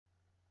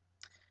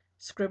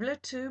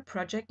Scribbler 2,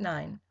 Project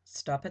 9,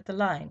 Stop at the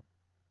Line.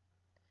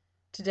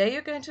 Today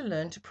you're going to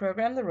learn to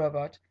program the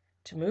robot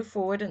to move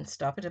forward and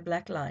stop at a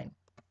black line.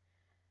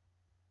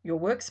 Your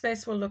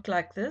workspace will look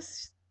like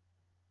this.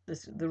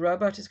 The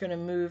robot is going to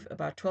move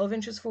about 12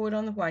 inches forward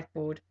on the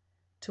whiteboard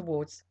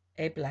towards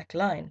a black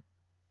line.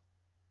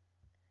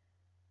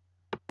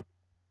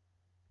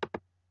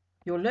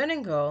 Your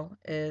learning goal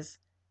is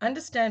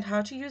understand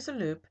how to use a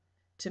loop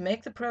to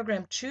make the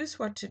program choose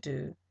what to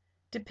do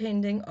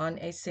depending on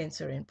a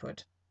sensor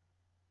input.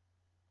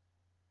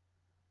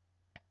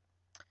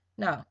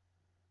 Now,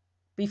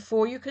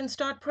 before you can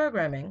start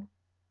programming,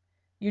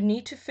 you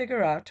need to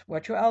figure out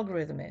what your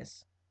algorithm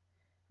is.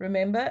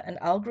 Remember, an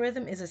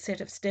algorithm is a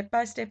set of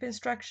step-by-step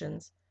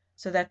instructions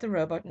so that the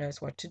robot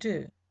knows what to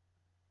do.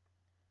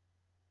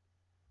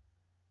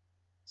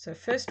 So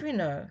first we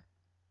know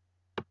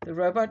the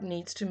robot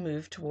needs to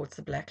move towards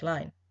the black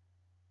line.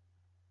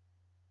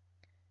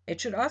 It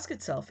should ask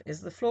itself,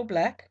 is the floor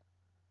black?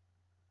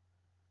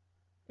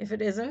 If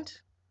it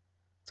isn't,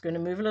 it's going to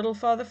move a little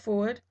farther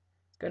forward.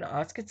 It's going to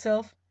ask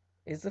itself,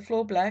 is the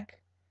floor black?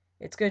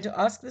 It's going to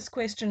ask this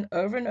question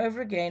over and over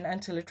again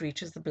until it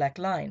reaches the black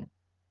line.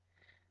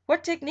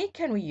 What technique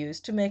can we use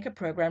to make a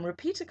program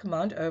repeat a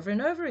command over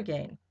and over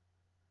again?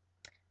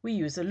 We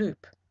use a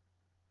loop.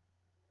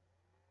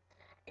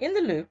 In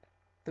the loop,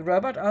 the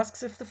robot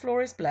asks if the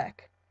floor is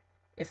black.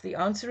 If the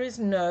answer is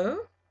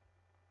no,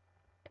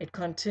 it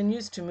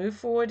continues to move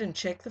forward and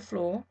check the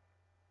floor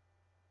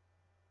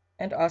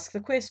and ask the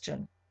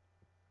question.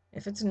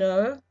 If it's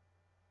no,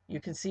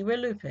 you can see we're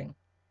looping.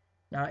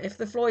 Now, if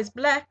the floor is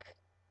black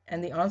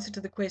and the answer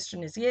to the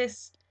question is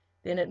yes,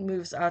 then it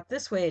moves out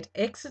this way. It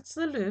exits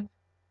the loop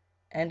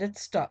and it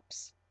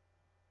stops.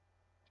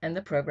 And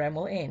the program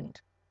will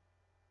end,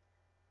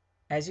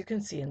 as you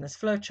can see in this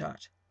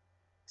flowchart.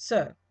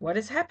 So, what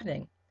is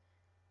happening?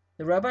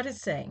 The robot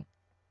is saying,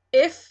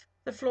 if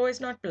the floor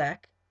is not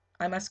black,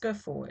 I must go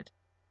forward.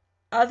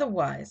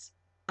 Otherwise,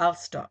 I'll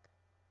stop.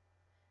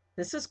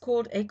 This is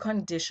called a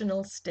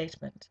conditional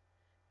statement.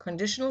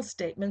 Conditional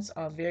statements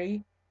are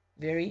very,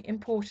 very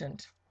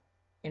important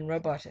in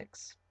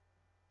robotics.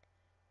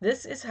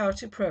 This is how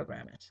to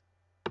program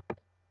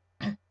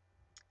it.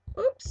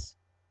 Oops.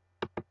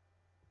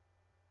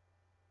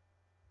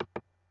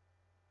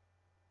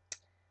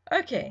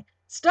 Okay,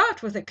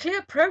 start with a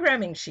clear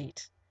programming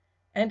sheet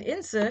and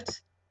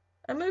insert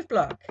a move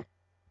block.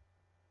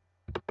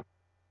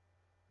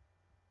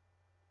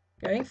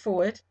 Going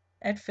forward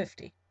at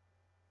 50.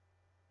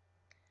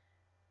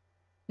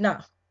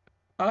 Now,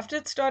 after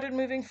it started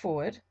moving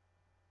forward,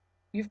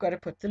 you've got to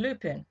put the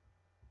loop in.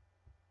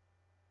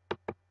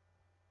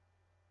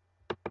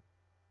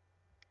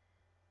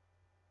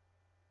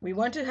 We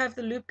want to have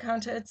the loop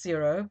counter at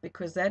 0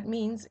 because that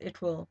means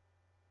it will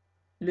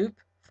loop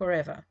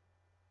forever.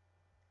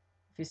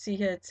 If you see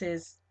here, it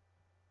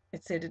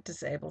said it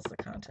disables the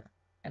counter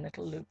and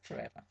it'll loop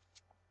forever.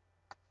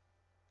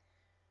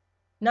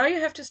 Now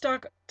you have to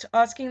start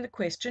asking the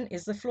question,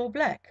 is the floor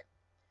black?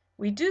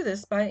 We do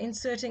this by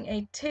inserting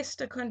a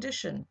tester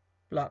condition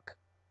block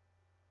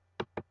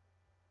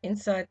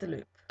inside the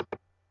loop.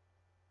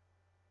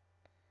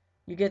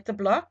 You get the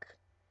block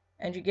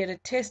and you get a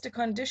tester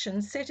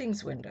condition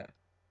settings window.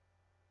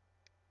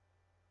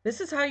 This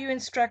is how you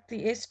instruct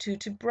the S2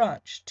 to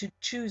branch, to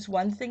choose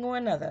one thing or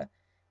another,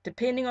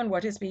 depending on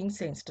what is being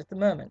sensed at the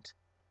moment.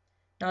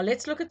 Now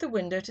let's look at the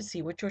window to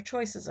see what your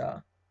choices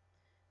are.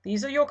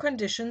 These are your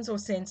conditions or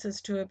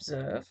sensors to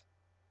observe.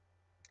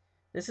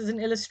 This is an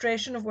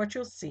illustration of what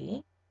you'll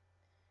see.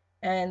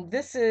 And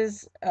this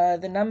is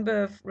the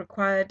number of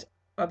required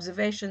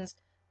observations.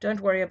 Don't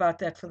worry about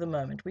that for the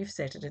moment. We've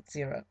set it at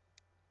 0.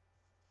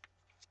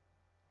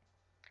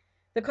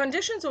 The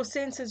conditions or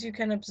sensors you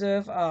can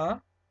observe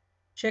are: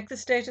 check the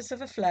status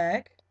of a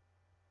flag,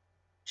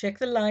 check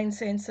the line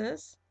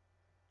sensors,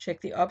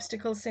 check the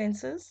obstacle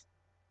sensors,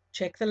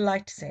 check the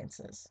light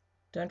sensors.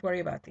 Don't worry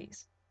about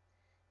these.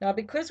 Now,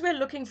 because we're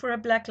looking for a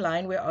black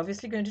line, we're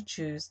obviously going to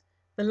choose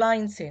the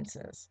line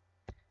sensors.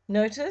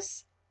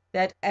 Notice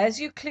that as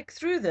you click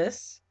through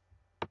this,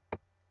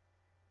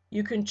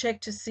 you can check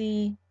to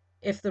see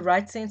if the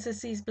right sensor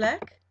sees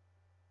black,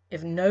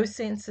 if no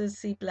sensors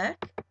see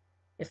black,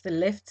 if the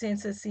left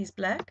sensor sees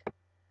black,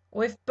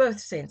 or if both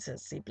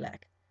sensors see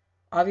black.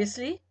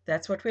 Obviously,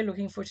 that's what we're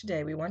looking for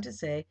today. We want to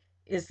say,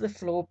 is the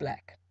floor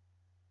black?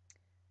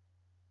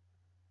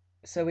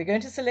 So we're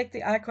going to select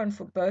the icon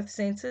for both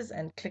sensors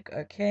and click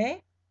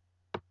OK.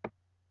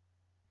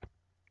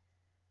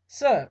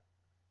 So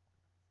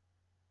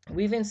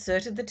we've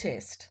inserted the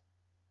test.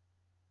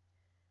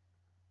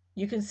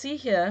 You can see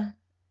here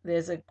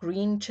there's a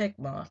green check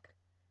mark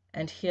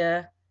and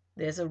here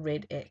there's a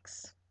red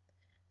X.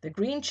 The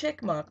green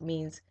check mark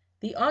means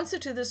the answer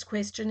to this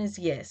question is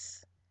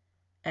yes,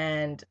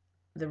 and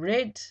the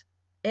red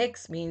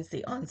X means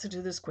the answer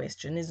to this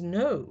question is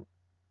no.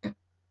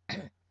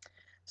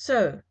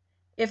 So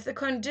if the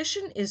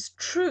condition is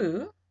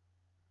true,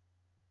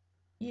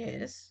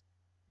 yes,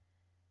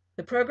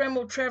 the program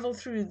will travel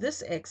through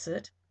this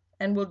exit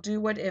and will do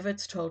whatever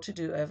it's told to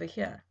do over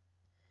here.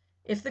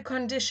 If the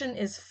condition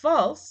is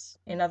false,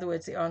 in other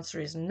words, the answer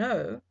is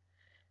no,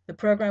 the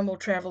program will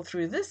travel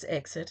through this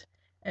exit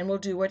and will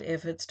do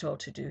whatever it's told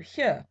to do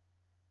here.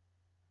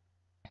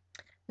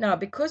 Now,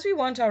 because we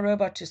want our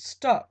robot to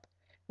stop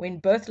when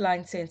both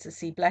line sensors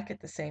see black at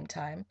the same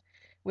time,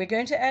 we're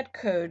going to add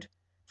code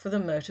for the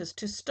motors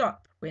to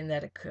stop when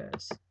that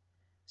occurs.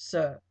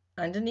 So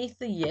underneath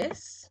the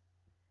yes,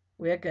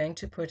 we're going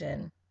to put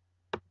in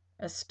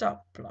a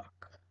stop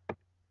block.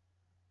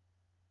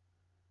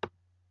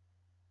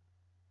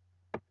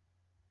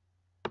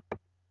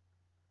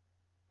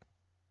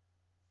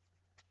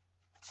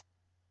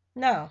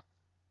 Now,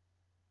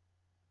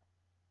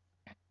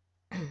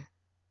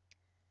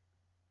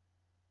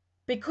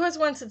 because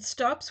once it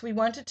stops, we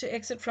want it to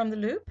exit from the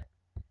loop,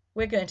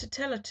 we're going to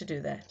tell it to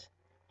do that.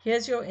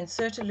 Here's your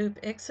insert a loop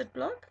exit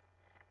block.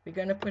 We're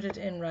going to put it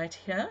in right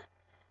here,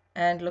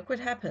 and look what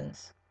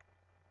happens.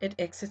 It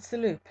exits the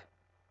loop.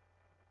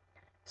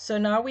 So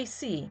now we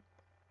see,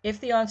 if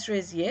the answer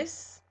is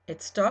yes,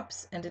 it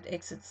stops and it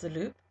exits the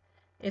loop.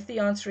 If the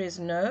answer is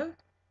no,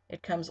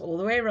 it comes all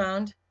the way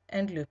around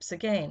and loops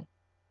again.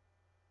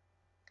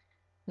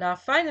 Now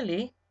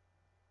finally,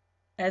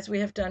 as we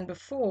have done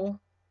before,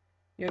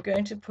 you're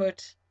going to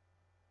put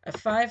a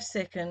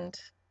 5-second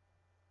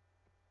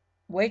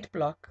wait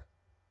block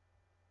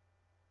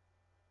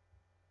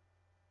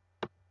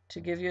to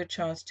give you a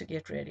chance to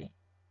get ready.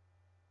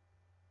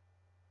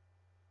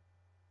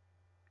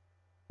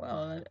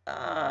 Well,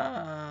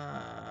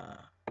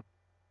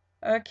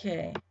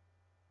 okay.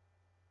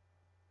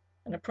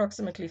 An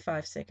approximately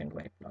 5-second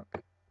wait block.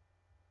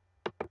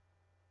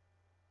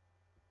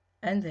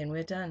 And then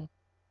we're done.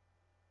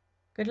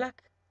 Good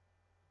luck.